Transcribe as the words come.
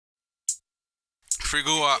Free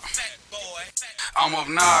go up. I'm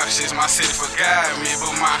obnoxious, my city forgot me,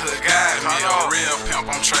 but my hood got me. A real pimp,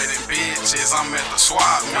 I'm trading bitches, I'm at the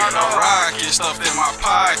swap meet. A rocket stuffed in my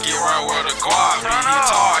pocket, right where the guap be. He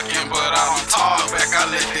talking, but I don't talk back, I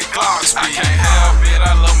let the Glock speak. I can't help it,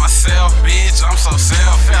 I love myself, bitch, I'm so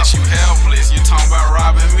selfish. You helpless, you talking about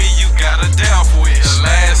robbing me, you got a death wish. The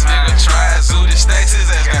last nigga tried, Zooted Stackz, his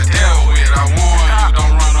ass got dealt with. I warn you,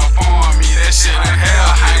 don't run up on me, that shit ain't hell.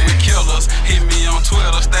 Hang with killers, hit me on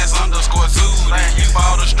Twitter, Stackz_Zooted. You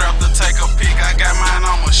bought a strap to take a pic, I got mine,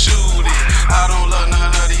 I'ma shoot it. I don't love none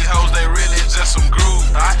of these hoes, they really just some group.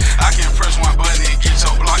 I can press one button and get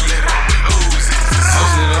your block lit up with Uzi.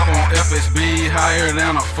 Posted up on FSB, higher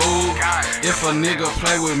than a fool. If a nigga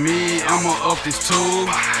play with me, I'ma up this tube.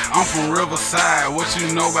 I'm from Riverside, what you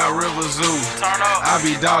know about River Zoo? I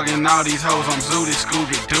be dogging all these hoes, I'm Zooted,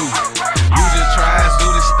 Scooby-Doo. You just tried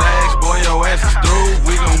Zooted Stackz, boy, your ass is through.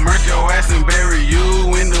 We gon' murk your ass and bury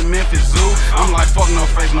you in the Memphis Zoo. I'm like, fuck no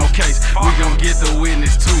face, no case. We gon' get the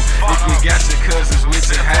witness too. If you got your cousins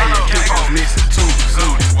with you, how you keep on mixing too.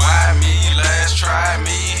 Zooted. Why me? Last try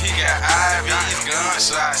me. He got IVs,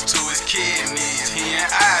 gunshots to his kidneys. He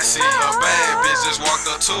ain't icy. A bad bitch just walked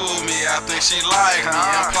up to me. I think she like me,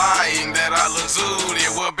 implying that I look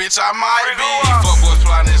zooted. Well, bitch, I might be. Fuck boys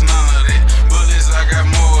plotting is none of that. Bullets, I got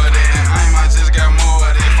more of that. I just got more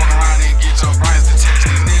of that. Fuck around and get your brains detached.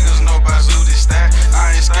 These niggas know about Zooted Stackz.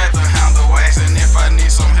 I ain't scared to handle wax, and if I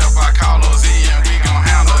need some help, I call OZ and we gon'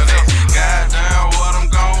 handle that. Goddamn, what I'm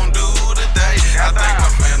gon' do today? I think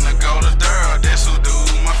I'm finna go to Durr, that's who do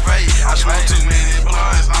my fate. I smoke too many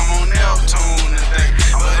blunts, I'm on Neptune today.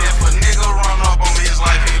 But if a nigga run up on me, it's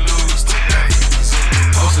like he lose today.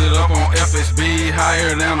 Posted up on FSB,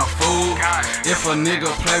 higher than a fool. If a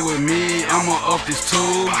nigga play with me, I'ma up this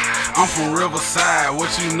tube. I'm from Riverside, what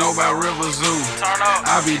you know about River Zoo?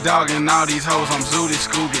 I be dogging all these hoes, I'm Zooted,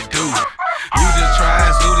 Scooby-Doo. You just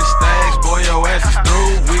tried Zooted Stackz, boy, your ass is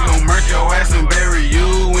through. We gon' murk your ass and bury you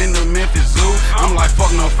in the Memphis Zoo. I'm like,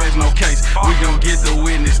 fuck no face, no case. We gon' get the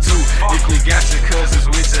witness too. If you got your cousins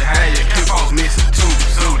with you, how you keep on missing too.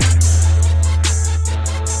 Zooted.